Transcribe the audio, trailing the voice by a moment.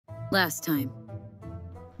Last time.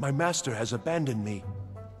 My master has abandoned me.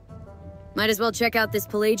 Might as well check out this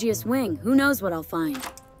Pelagius wing. Who knows what I'll find.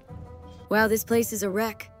 Wow, this place is a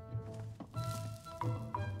wreck.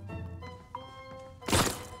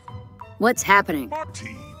 What's happening? More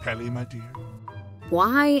tea, Pelly, my dear.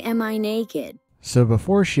 Why am I naked? So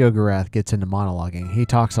before Sheogorath gets into monologuing, he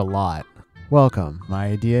talks a lot. Welcome. My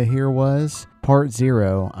idea here was, part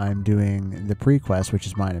 0, I'm doing the pre-quest, which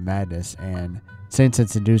is Mind of Madness, and Saints and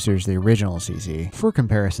Seducers, the original CC. For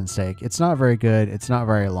comparison's sake, it's not very good, it's not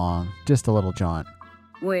very long, just a little jaunt.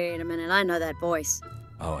 Wait a minute, I know that voice.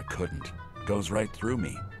 Oh, I couldn't. It goes right through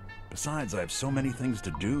me. Besides, I have so many things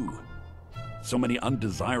to do. So many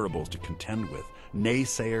undesirables to contend with.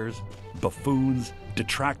 Naysayers, buffoons,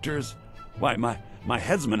 detractors. Why, my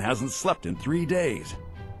headsman hasn't slept in 3 days.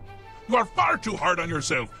 You are far too hard on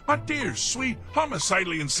yourself, my dear, sweet,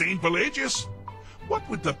 homicidally insane Pelagius. What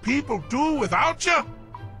would the people do without you?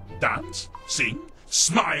 Dance, sing,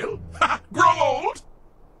 smile, grow old?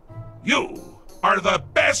 You are the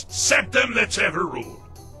best septum that's ever ruled.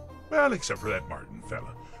 Well, except for that Martin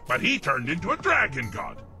fella. But he turned into a dragon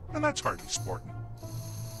god, and that's hardly sporting.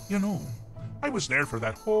 You know, I was there for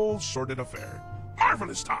that whole sordid affair.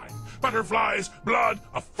 Marvelous time. Butterflies, blood,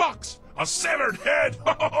 a fox, a severed head,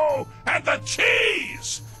 and the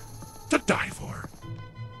cheese to die for.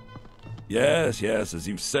 Yes, as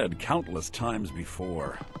you've said countless times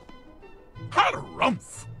before.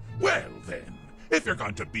 Harumph! Well then, if you're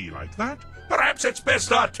going to be like that, perhaps it's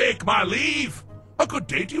best I take my leave. A good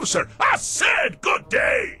day to you, sir. I said good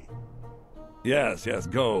day! Yes,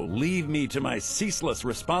 go. Leave me to my ceaseless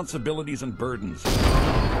responsibilities and burdens.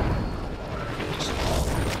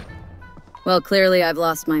 Well, clearly I've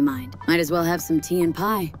lost my mind. Might as well have some tea and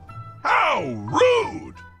pie. How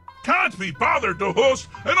rude! Can't be bothered to host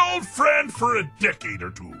an old friend for a decade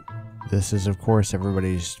or two. This is, of course,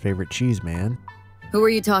 everybody's favorite cheese man. Who are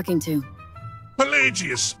you talking to?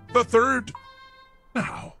 Pelagius the Third.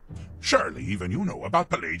 Now, surely even you know about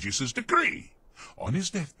Pelagius's decree. On his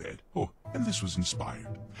deathbed, and this was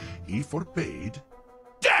inspired, he forbade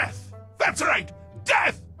death! That's right!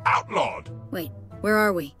 Death! Outlawed! Wait, where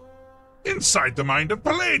are we? Inside the mind of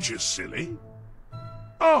Pelagius, silly.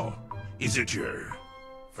 Oh, is it your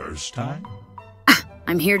first time?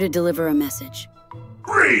 I'm here to deliver a message.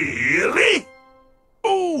 Really?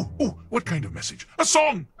 Oh, what kind of message? A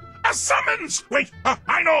song? A summons? Wait,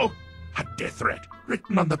 I know! A death threat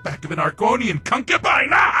written on the back of an Argonian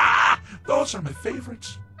concubine. Those are my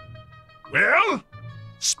favorites. Well,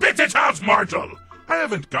 spit it out, mortal. I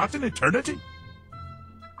haven't got an eternity.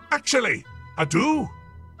 Actually, I do.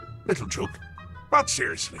 Little joke. But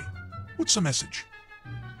seriously, what's the message?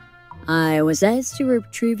 I was asked to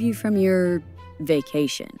retrieve you from your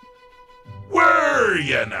vacation. Were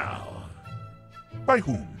you now? By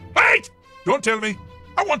whom? Wait! Don't tell me.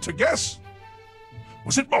 I want to guess.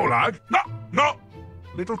 Was it Molag? No.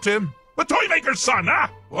 Little Tim, the Toymaker's son,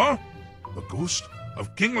 What? The ghost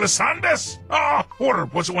of King Lysandas? Or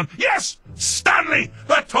was it one? Yes! Stanley,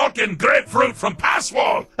 the talking grapefruit from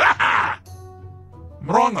Passwall! I'm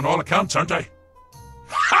wrong on all accounts, aren't I?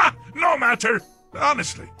 No matter!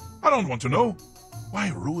 Honestly, I don't want to know. Why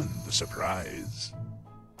ruin the surprise?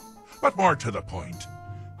 But more to the point,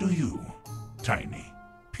 do you, tiny,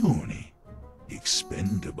 puny,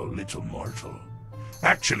 expendable little mortal,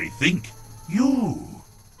 actually think you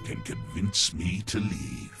can convince me to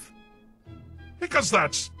leave? Because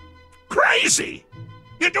that's crazy!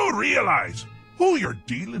 You do realize who you're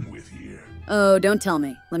dealing with here. Oh, don't tell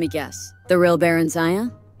me. Let me guess. The real Baron Zaya?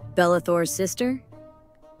 Bellathor's sister?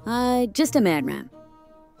 Just a madman.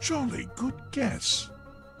 Jolly good guess.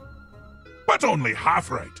 But only half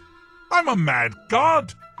right. I'm a mad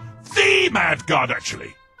god. The mad god,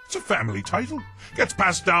 actually. It's a family title. Gets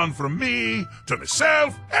passed down from me to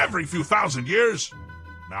myself every few thousand years.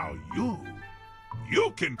 Now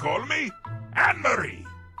you can call me Anne-Marie.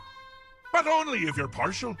 But only if you're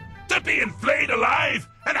partial to being flayed alive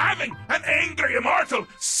and having an angry immortal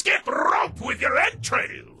skip rope with your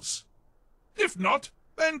entrails. If not,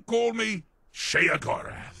 then call me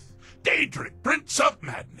Sheogorath, Daedric, Prince of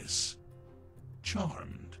Madness.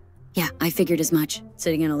 Charmed. Yeah, I figured as much. So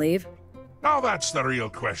you gonna leave? Now that's the real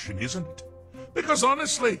question, isn't it? Because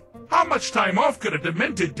honestly, how much time off could a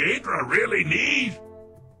demented Daedra really need?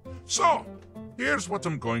 So, here's what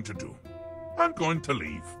I'm going to do. I'm going to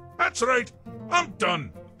leave. That's right, I'm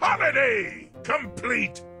done. Holiday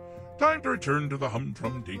complete. Time to return to the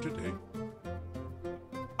humdrum day-to-day.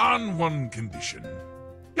 On one condition.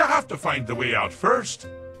 You have to find the way out first.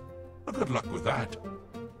 Well, good luck with that.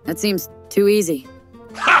 That seems too easy.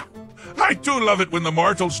 Ha! I do love it when the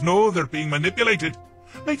mortals know they're being manipulated.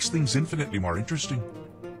 makes things infinitely more interesting.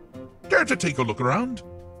 Care to take a look around?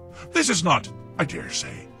 This is not, I dare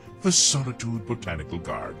say, the Solitude Botanical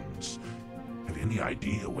Gardens. Have you any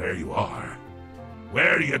idea where you are?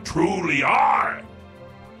 Where you truly are?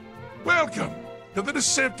 Welcome to the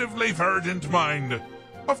deceptively verdant mind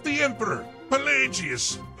of the Emperor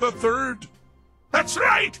Pelagius III. That's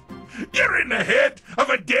right! You're in the head of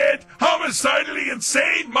a dead, homicidally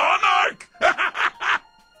insane monarch!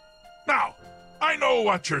 Now, I know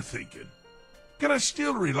what you're thinking. Can I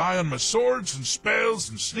still rely on my swords and spells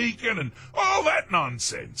and sneaking and all that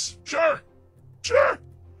nonsense? Sure.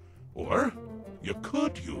 Or you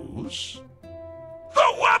could use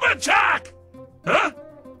the Wabbajack!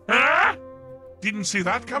 Huh? Didn't see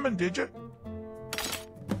that coming, did you?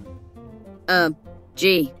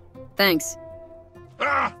 Gee, thanks.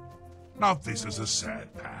 Now this is a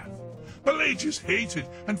sad path. Pelagius hated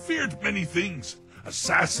and feared many things.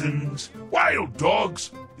 Assassins, wild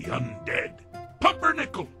dogs, the undead,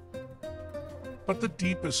 pumpernickel. But the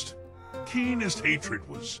deepest, keenest hatred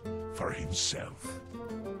was for himself.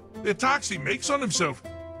 The attacks he makes on himself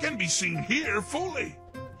can be seen here fully.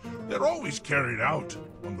 They're always carried out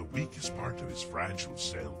on the weakest part of his fragile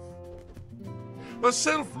self. The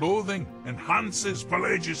self-loathing enhances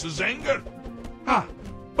Pelagius's anger.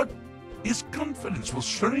 But his confidence will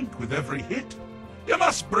shrink with every hit. You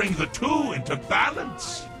must bring the two into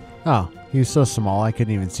balance. Oh, he was so small I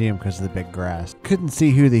couldn't even see him because of the big grass. Couldn't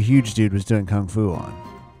see who the huge dude was doing kung fu on.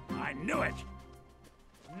 I knew it!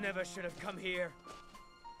 Never should have come here.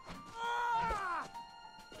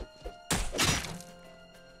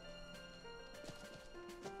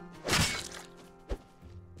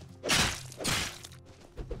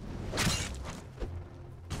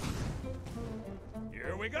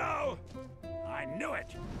 Here we go! I knew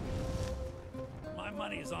it! My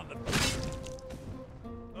money's on the...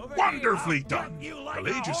 Wonderfully done!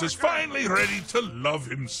 Pelagius is finally ready to love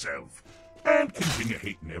himself and continue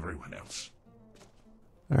hating everyone else.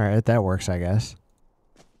 Alright, that works, I guess.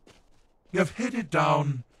 You've headed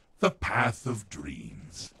down the path of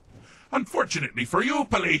dreams. Unfortunately for you,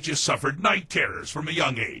 Pelagius suffered night terrors from a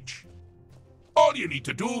young age. All you need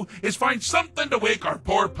to do is find something to wake our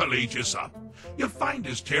poor Pelagius up. You'll find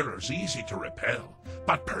his terrors easy to repel,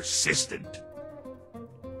 but persistent.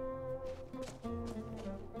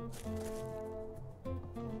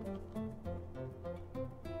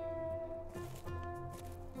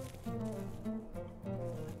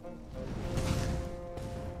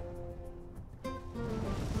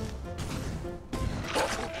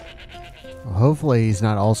 Hopefully he's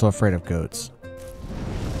not also afraid of goats.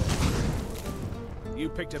 You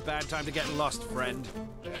picked a bad time to get lost, friend.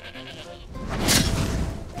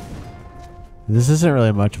 This isn't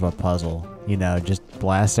really much of a puzzle. You know, just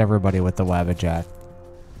blast everybody with the Wabbajack.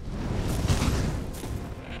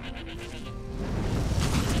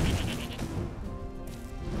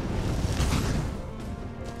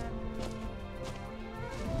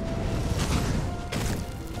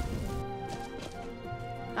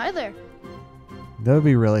 Hi there. That would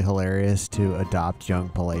be really hilarious to adopt young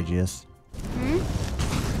Pelagius.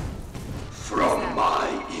 From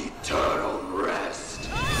my eternal rest,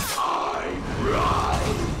 I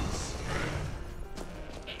rise.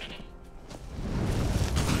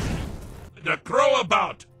 To crow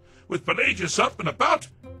about. With Pelagius up and about,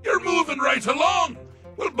 you're moving right along.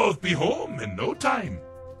 We'll both be home in no time.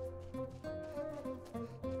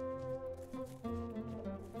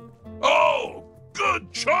 Oh,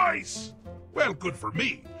 good choice. Well, good for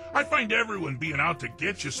me. I find everyone being out to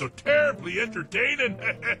get you so terribly entertaining.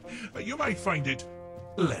 You might find it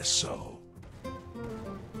less so.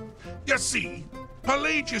 You see,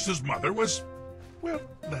 Pelagius's mother was, well,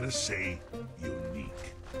 let us say, unique.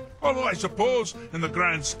 Although I suppose, in the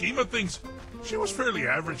grand scheme of things, she was fairly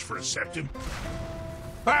average for a septim.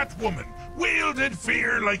 That woman wielded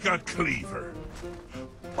fear like a cleaver.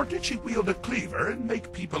 Or did she wield a cleaver and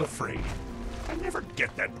make people afraid? I never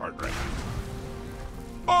get that part right.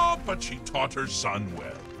 Oh, but she taught her son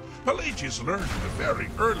well. Pelagius learned at a very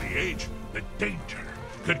early age that danger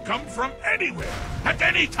could come from anywhere, at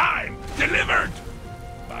any time, delivered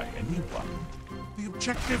by anyone. The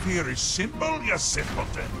objective here is simple, you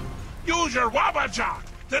simpleton. Use your Wabbajack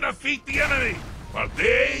to defeat the enemy, while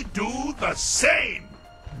they do the same.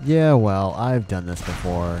 Yeah, well, I've done this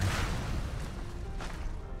before.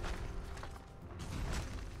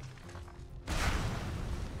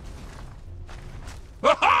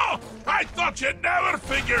 Oh, I thought you'd never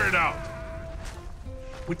figure it out.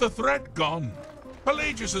 With the threat gone,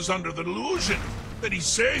 Pelagius is under the delusion that he's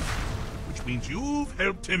safe, which means you've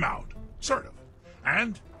helped him out, sort of.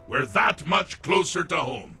 And we're that much closer to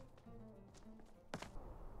home.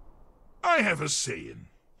 I have a saying.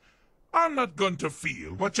 I'm not going to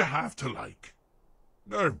feel what you have to like.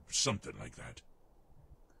 Or something like that.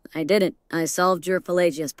 I did it. I solved your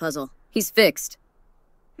Pelagius puzzle. He's fixed.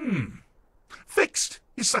 Fixed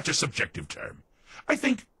is such a subjective term. I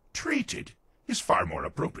think treated is far more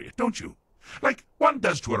appropriate, don't you? Like one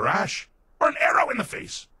does to a rash, or an arrow in the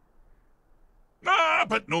face. Ah,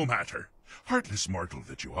 but no matter. Heartless mortal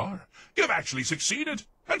that you are, you've actually succeeded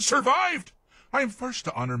and survived. I am first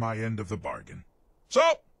to honor my end of the bargain. So,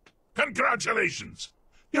 congratulations.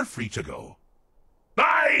 You're free to go.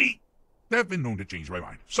 I have been known to change my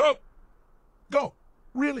mind. So, go.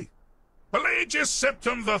 Really. Pelagius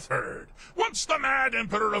Septim III, once the mad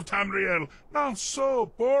emperor of Tamriel, now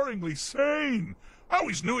so boringly sane. I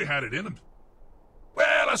always knew he had it in him.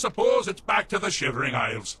 Well, I suppose it's back to the Shivering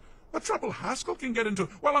Isles. The trouble Haskell can get into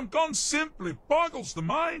while I'm gone simply boggles the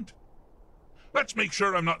mind. Let's make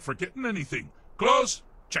sure I'm not forgetting anything. Clothes?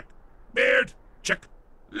 Check. Beard? Check.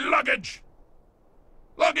 Luggage?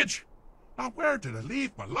 Luggage? Now where did I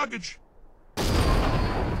leave my luggage?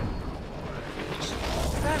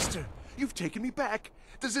 Master, you've taken me back.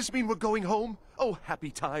 Does this mean we're going home? Oh, happy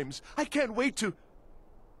times. I can't wait to...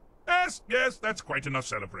 Yes, that's quite enough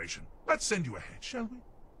celebration. Let's send you ahead, shall we?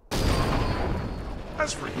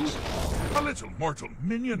 As for you, a little mortal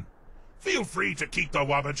minion, feel free to keep the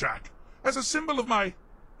Wabbajack as a symbol of my...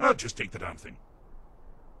 I'll just take the damn thing.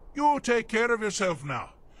 You take care of yourself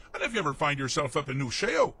now, and if you ever find yourself up in New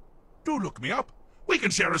Sheo, do look me up. We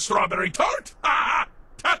can share a strawberry tart. Ha!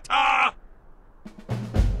 Ta-ta!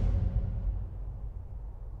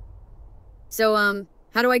 So,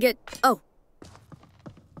 how do I get... Oh.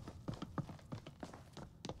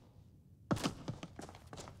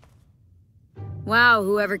 Wow,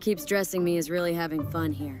 whoever keeps dressing me is really having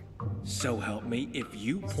fun here. So help me, if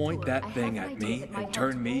you point that thing at me and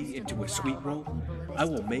turn me into a sweet roll, I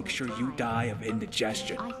will make sure you die of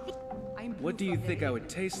indigestion. What do you think I would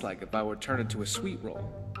taste like if I were turned into a sweet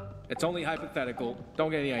roll? It's only hypothetical, don't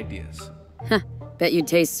get any ideas. Bet you'd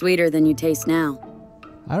taste sweeter than you taste now.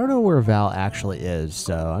 I don't know where Val actually is,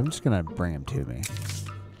 so I'm just gonna bring him to me.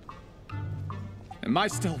 Am I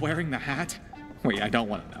still wearing the hat? Wait, I don't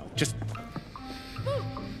want to know. Just...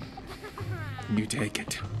 You take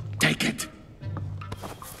it. Take it!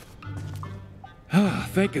 Ah,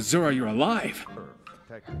 thank Azura you're alive.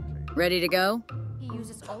 Ready to go?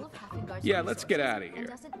 Yeah, let's get out of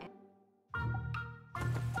here.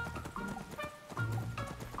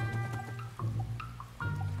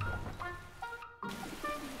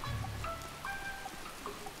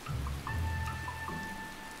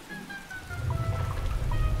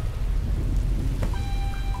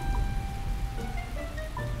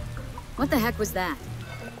 What the heck was that?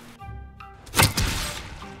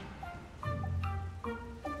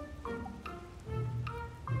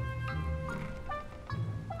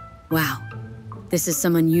 Wow, this is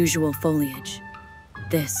some unusual foliage.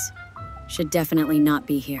 This should definitely not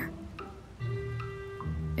be here.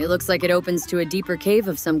 It looks like it opens to a deeper cave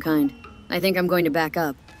of some kind. I think I'm going to back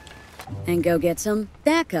up. And go get some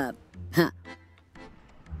backup. Huh.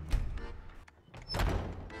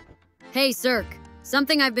 Hey, Serk.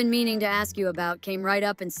 Something I've been meaning to ask you about came right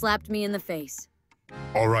up and slapped me in the face.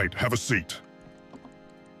 All right, have a seat.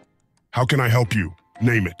 How can I help you?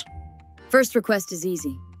 Name it. First request is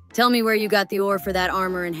easy. Tell me where you got the ore for that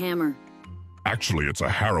armor and hammer. Actually, it's a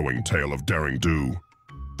harrowing tale of daring do.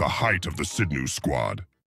 The height of the Sidnu squad.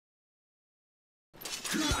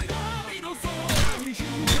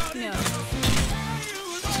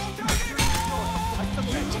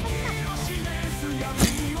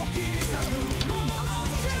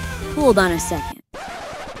 Hold on a second.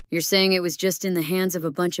 You're saying it was just in the hands of a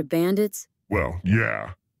bunch of bandits? Well,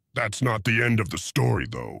 yeah. That's not the end of the story,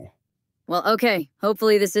 though. Well, okay.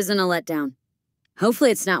 Hopefully this isn't a letdown. Hopefully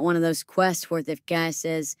it's not one of those quests where the guy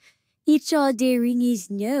says, "It's all daring is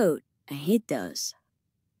note." I hate those.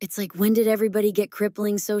 It's like, when did everybody get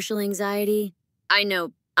crippling social anxiety? I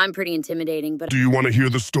know, I'm pretty intimidating, but... Do you want to hear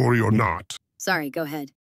the story or not? Sorry, go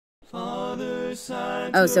ahead.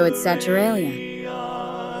 Oh, so it's Saturalia.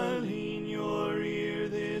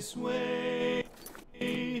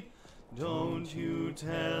 Don't you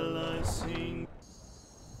tell us sing.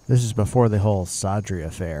 This is before the whole Sadri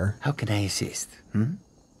affair. How can I assist?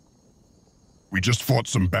 We just fought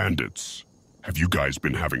some bandits. Have you guys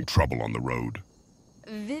been having trouble on the road?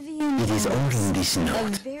 Vivian, it is all in this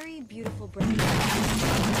note. A very beautiful bride.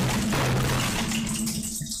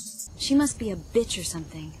 She must be a bitch or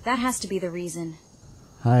something. That has to be the reason.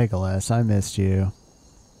 Hi, Gales. I missed you.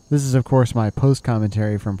 This is, of course, my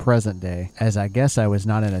post-commentary from present day, as I guess I was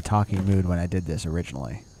not in a talking mood when I did this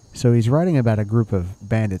originally. So he's writing about a group of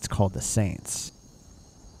bandits called the Saints.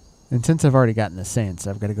 And since I've already gotten the Saints,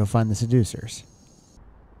 I've got to go find the Seducers.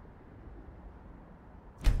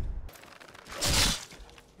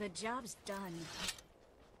 The job's done.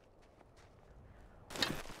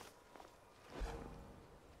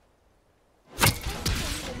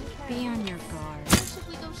 Be on your guard. Should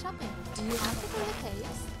we go shopping? Do you have to go to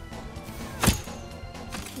caves?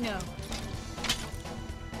 No.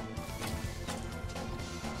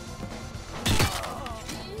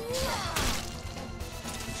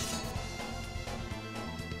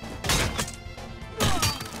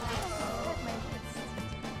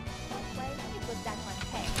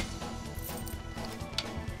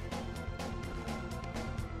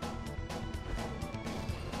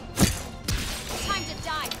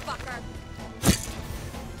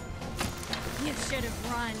 You should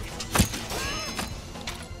have run.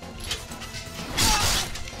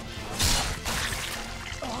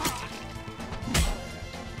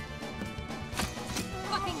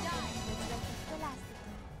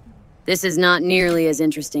 This is not nearly as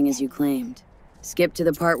interesting as you claimed. Skip to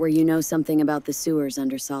the part where you know something about the sewers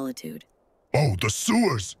under Solitude. Oh, the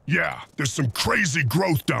sewers! Yeah, there's some crazy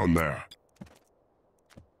growth down there.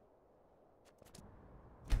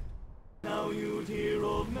 Now you'd hear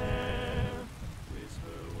old man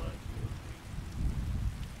whisper what you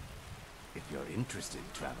think. If you're interested,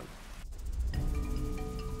 traveler.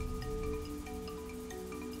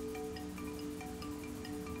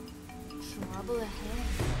 Trouble ahead.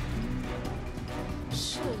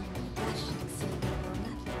 Surely that should say we will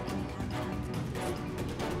not let any harm come from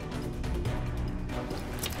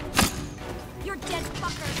this. You're dead,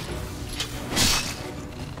 fucker!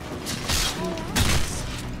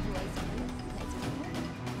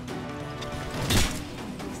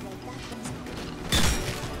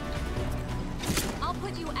 I'll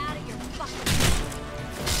put you out of your fucking...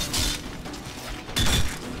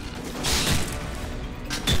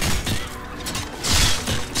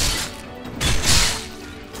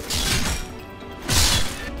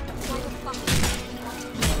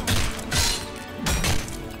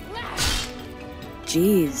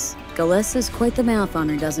 Jeez, Galessa's quite the mouth on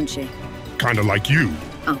her, doesn't she? Kinda like you.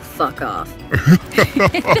 Oh, fuck off.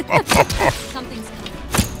 Something's coming.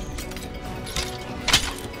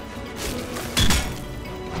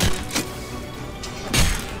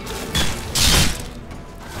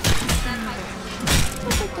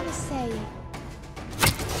 What are they gonna say?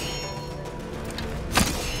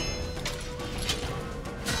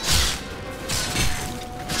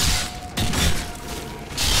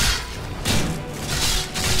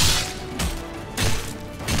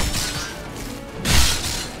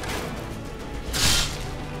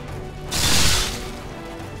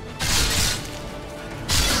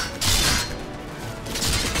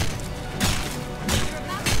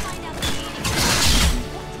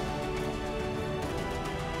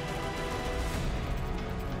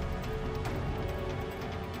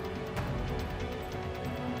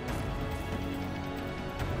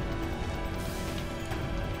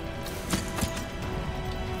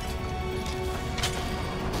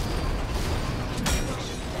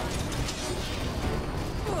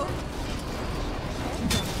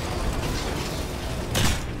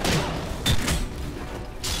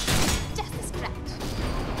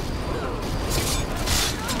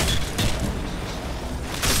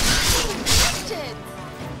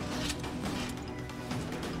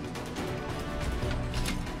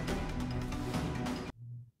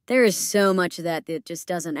 There is so much of that just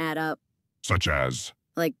doesn't add up. Such as?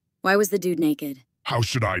 Like, why was the dude naked? How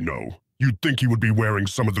should I know? You'd think he would be wearing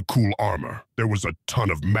some of the cool armor. There was a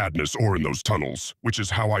ton of madness ore in those tunnels, which is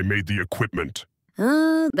how I made the equipment.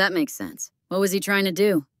 That makes sense. What was he trying to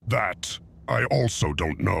do? That, I also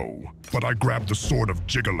don't know. But I grabbed the sword of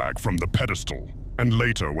Jigalag from the pedestal. And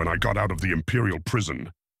later, when I got out of the Imperial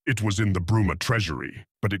prison, it was in the Bruma treasury.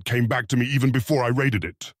 But it came back to me even before I raided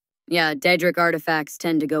it. Yeah, Daedric artifacts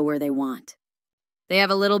tend to go where they want. They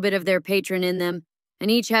have a little bit of their patron in them, and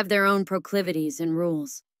each have their own proclivities and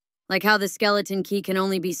rules. Like how the skeleton key can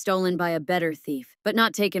only be stolen by a better thief, but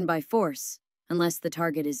not taken by force, unless the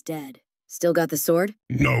target is dead. Still got the sword?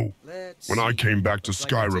 No. When I came back to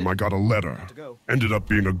Skyrim, I got a letter. Ended up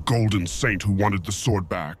being a golden saint who wanted the sword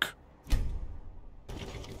back.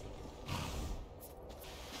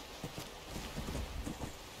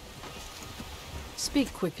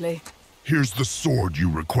 Speak quickly. Here's the sword you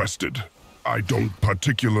requested. I don't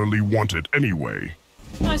particularly want it anyway.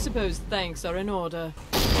 I suppose thanks are in order.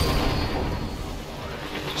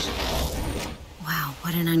 Wow,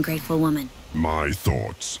 what an ungrateful woman. My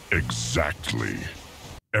thoughts, exactly.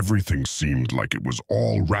 Everything seemed like it was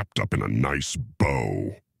all wrapped up in a nice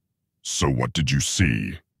bow. So what did you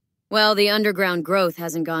see? Well, the underground growth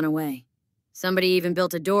hasn't gone away. Somebody even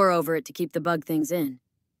built a door over it to keep the bug things in.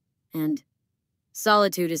 And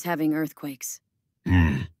Solitude is having earthquakes.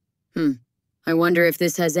 I wonder if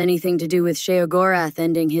this has anything to do with Sheogorath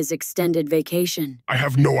ending his extended vacation. I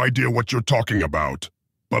have no idea what you're talking about,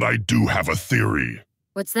 but I do have a theory.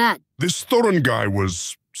 What's that? This Thorin guy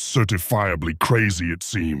was certifiably crazy, it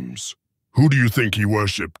seems. Who do you think he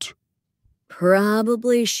worshipped?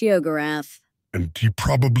 Probably Sheogorath. And he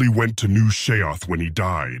probably went to New Sheoth when he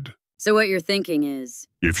died. So what you're thinking is...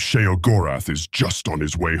 If Sheogorath is just on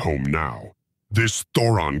his way home now, this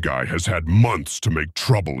Thoron guy has had months to make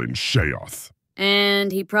trouble in Sheoth.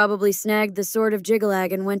 And he probably snagged the Sword of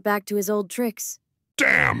Jigalag and went back to his old tricks.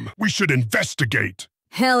 Damn! We should investigate!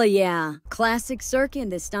 Hell yeah! Classic Serket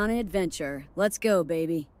and Destana adventure. Let's go,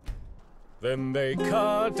 baby. Then they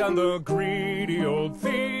cut down the greedy old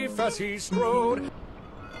thief as he strode.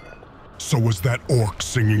 So was that orc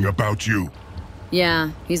singing about you?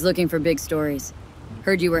 Yeah, he's looking for big stories.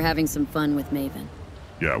 Heard you were having some fun with Maven.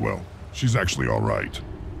 Yeah, well, she's actually all right.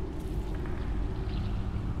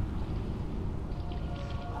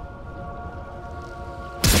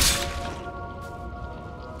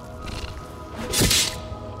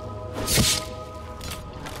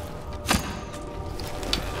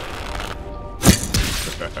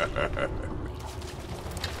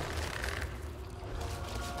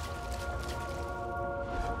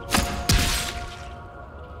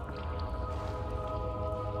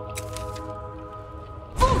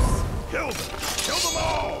 Kill them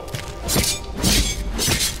all!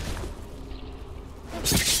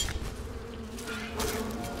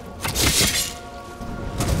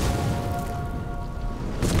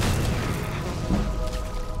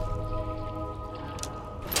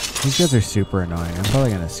 These guys are super annoying. I'm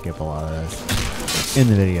probably gonna skip a lot of this. In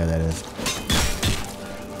the video, that is.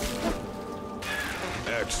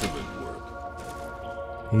 Excellent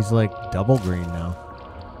work. He's like double green now.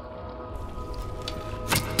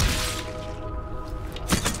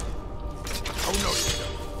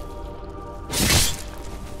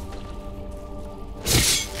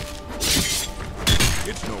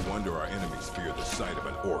 It's no wonder our enemies fear the sight of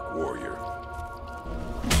an orc warrior.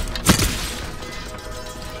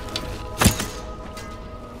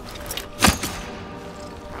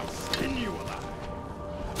 I'll skin you alive.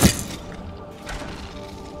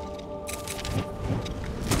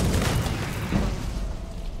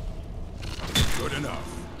 Good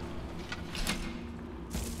enough.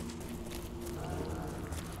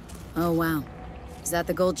 Oh, wow. Is that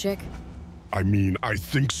the gold chick? I mean, I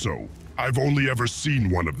think so. I've only ever seen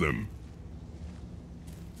one of them.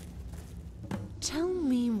 Tell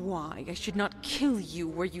me why I should not kill you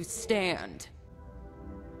where you stand.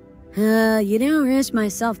 You know, I ask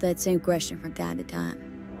myself that same question from time to time.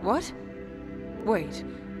 What? Wait.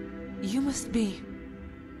 You must be...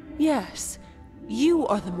 Yes. You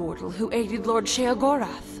are the mortal who aided Lord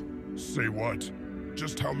Sheogorath. Say what?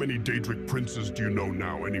 Just how many Daedric princes do you know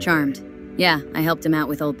now anyway? Charmed. Yeah, I helped him out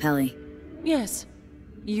with old Pelly. Yes.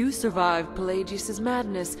 You survived Pelagius'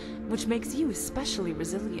 madness, which makes you especially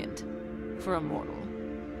resilient. For a mortal.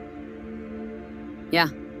 Yeah,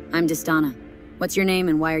 I'm Destana. What's your name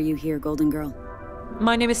and why are you here, Golden Girl?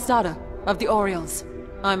 My name is Staada, of the Oriels.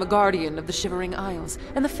 I'm a guardian of the Shivering Isles,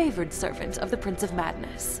 and the favored servant of the Prince of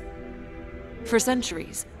Madness. For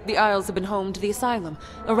centuries, the Isles have been home to the Asylum,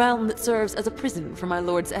 a realm that serves as a prison for my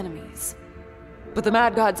lord's enemies. But the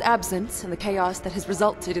Mad God's absence, and the chaos that has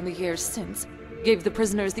resulted in the years since, gave the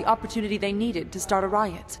prisoners the opportunity they needed to start a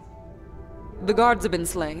riot. The guards have been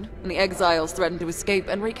slain, and the exiles threaten to escape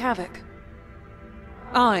and wreak havoc.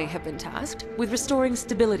 I have been tasked with restoring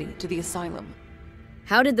stability to the Asylum.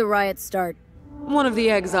 How did the riot start? One of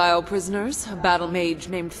the exile prisoners, a battle mage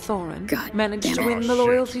named Thorin, managed to win the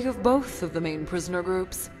loyalty of both of the main prisoner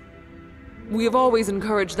groups. We have always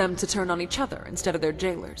encouraged them to turn on each other instead of their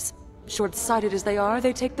jailers. Short-sighted as they are,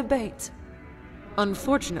 they take the bait.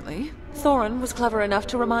 Unfortunately, Thorin was clever enough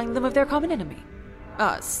to remind them of their common enemy,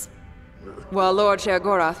 us. While Lord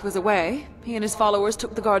Sheogorath was away, he and his followers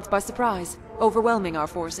took the guards by surprise, overwhelming our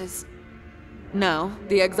forces. Now,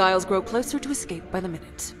 the exiles grow closer to escape by the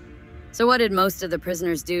minute. So what did most of the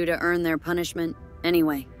prisoners do to earn their punishment,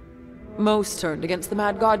 anyway? Most turned against the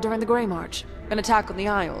Mad God during the Grey March, an attack on the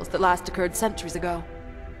Isles that last occurred centuries ago.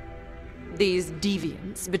 These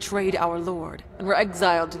deviants betrayed our lord, and were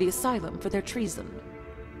exiled to the Asylum for their treason.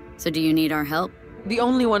 So do you need our help? The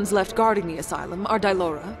only ones left guarding the Asylum are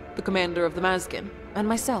Dylora, the commander of the Mazgin, and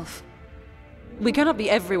myself. We cannot be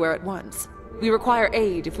everywhere at once. We require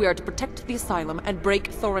aid if we are to protect the Asylum and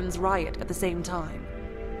break Thorin's riot at the same time.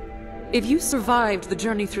 If you survived the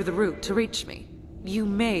journey through the route to reach me, you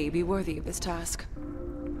may be worthy of this task.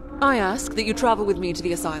 I ask that you travel with me to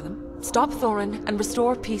the asylum, stop Thorin, and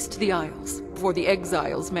restore peace to the Isles, before the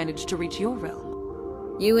exiles manage to reach your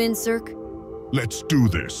realm. You in, Serk? Let's do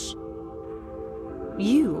this.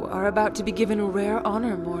 You are about to be given a rare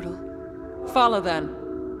honor, mortal. Follow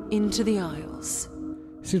then, into the Isles.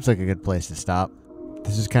 Seems like a good place to stop.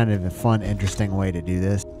 This is kind of a fun, interesting way to do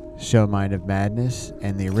this. Show Mind of Madness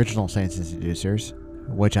and the original Saints and Seducers,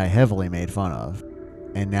 which I heavily made fun of.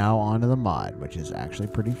 And now onto the mod, which is actually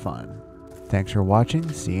pretty fun. Thanks for watching,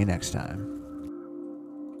 see you next time.